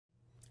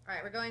All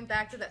right, we're going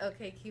back to the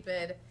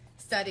OKCupid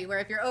study, where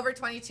if you're over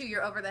 22,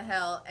 you're over the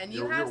hill, and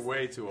you're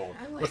way too old.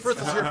 But first,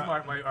 let's hear from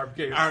our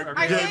gay our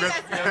gay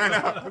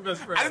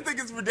best friend. I don't think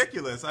it's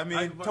ridiculous. I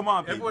mean, come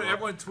on, people.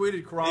 Everyone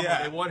tweeted Karama.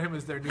 Yeah. They want him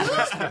as their new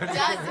best friend.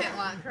 Doesn't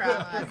want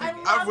Karama.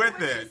 I'm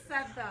with it.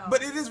 Said,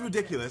 but it is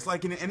ridiculous.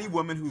 Like, any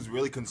woman who's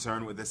really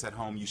concerned with this at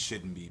home, you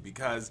shouldn't be,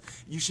 because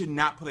you should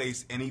not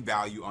place any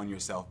value on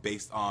yourself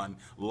based on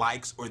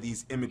likes or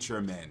these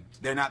immature men.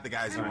 They're not the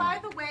guys you want.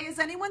 And by the way, is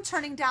anyone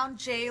turning down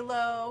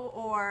J-Lo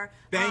or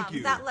Thank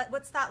you.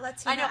 What's that Latina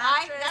I know,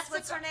 actress?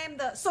 What's her name?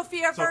 The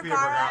Sofia Vergara.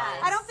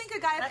 I don't think a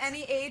guy of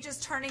any age is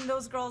turning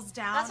those girls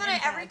down. That's what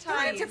every time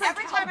I have a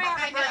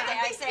birthday,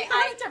 I say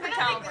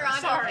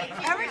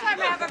every time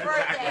I have a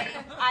birthday,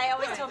 I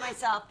always tell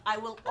myself I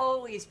will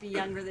always be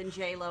younger than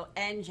J-Lo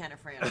and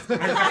Jennifer Aniston.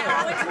 I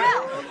always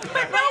will.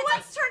 But no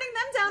one's turning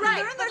them down. Right.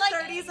 They're in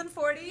their 30s and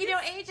 40s. You know,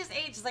 age is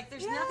age. It's like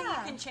there's nothing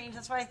you can change.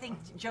 That's why I think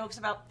jokes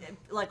about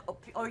like,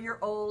 oh, you're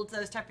old,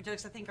 those type of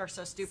jokes I think are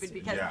so stupid,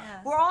 because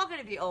we're all going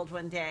to be old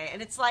one day,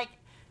 and it's like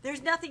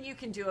there's nothing you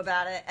can do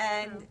about it.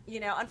 And you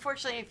know,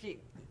 unfortunately, if you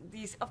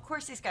of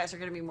course these guys are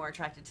going to be more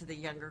attracted to the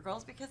younger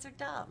girls because they're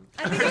dumb.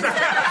 I mean, it's the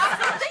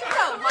opposite thing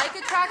though. Like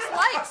attracts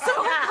like. So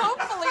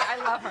hopefully, I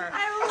love her.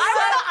 I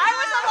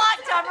was a lot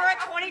dumber at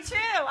 22.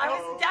 I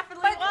was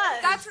definitely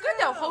was. That's good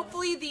though.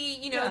 Hopefully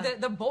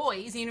the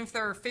boys, even if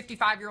they're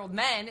 55-year-old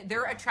men,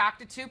 they're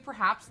attracted to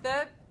perhaps the,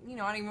 I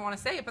don't even want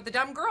to say it, but the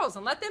dumb girls,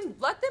 and let them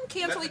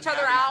cancel each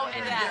other out.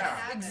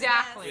 And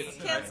exactly.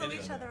 Cancel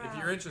each other out. If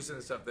you're interested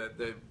in stuff,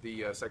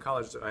 the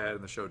psychologist I had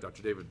in the show,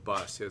 Dr. David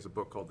Buss, he has a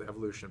book called The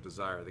Evolution of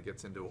Desire that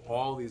gets into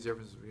all these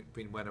differences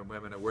between men and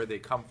women and where they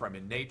come from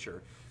in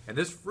nature. And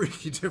there's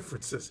freaky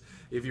differences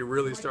if you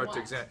really start to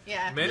examine.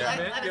 Yeah,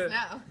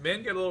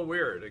 men get a little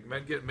weird. Like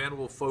men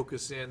will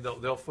focus in.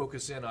 They'll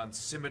focus in on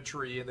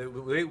symmetry, and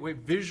they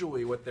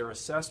visually what their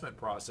assessment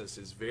process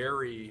is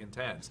very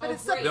intense. But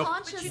it's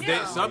subconscious.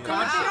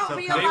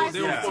 Subconscious.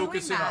 They'll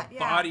focus in on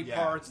body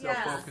parts. They'll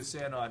focus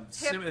in on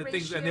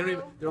things, and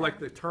they're like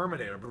the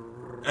Terminator.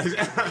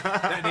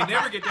 They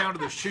never get down to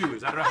the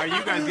shoes. I don't know how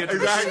you guys get to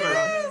the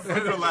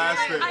shoes. The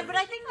last thing. But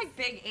I think like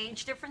big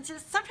age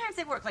differences, sometimes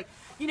they work. Like,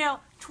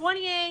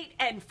 28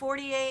 and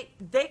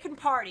 48, they can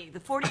party. The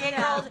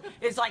 48-year-old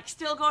is like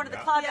still going to the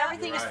club.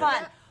 Everything is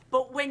fun.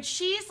 But when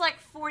she's like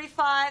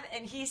 45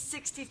 and he's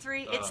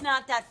 63, it's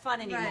not that fun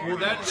anymore.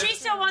 She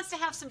still wants to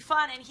have some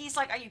fun, and he's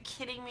like, "Are you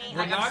kidding me?"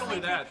 Well, not only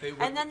that,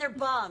 and then they're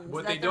bummed.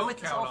 What they don't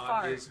count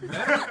on is men.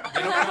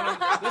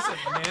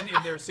 Men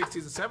in their 60s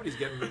and 70s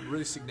get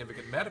really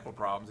significant medical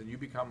problems, and you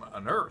become a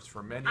nurse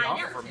for many. And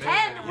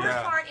the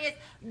worst part is,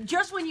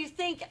 just when you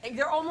think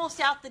they're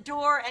almost out the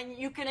door and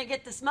you're gonna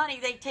get this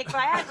money, they take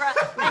Viagra,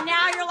 and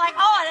now you're like,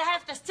 "Oh, I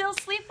have to still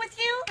sleep with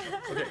you?"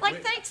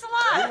 Thanks a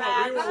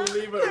lot. We will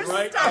leave it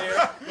right there.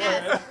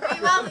 Yes, we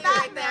will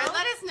back there.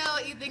 Let us know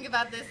what you think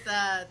about this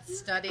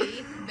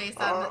study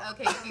based on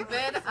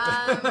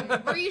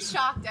OKCupid. Were you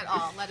shocked at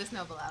all? Let us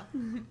know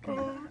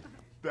below.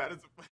 That is.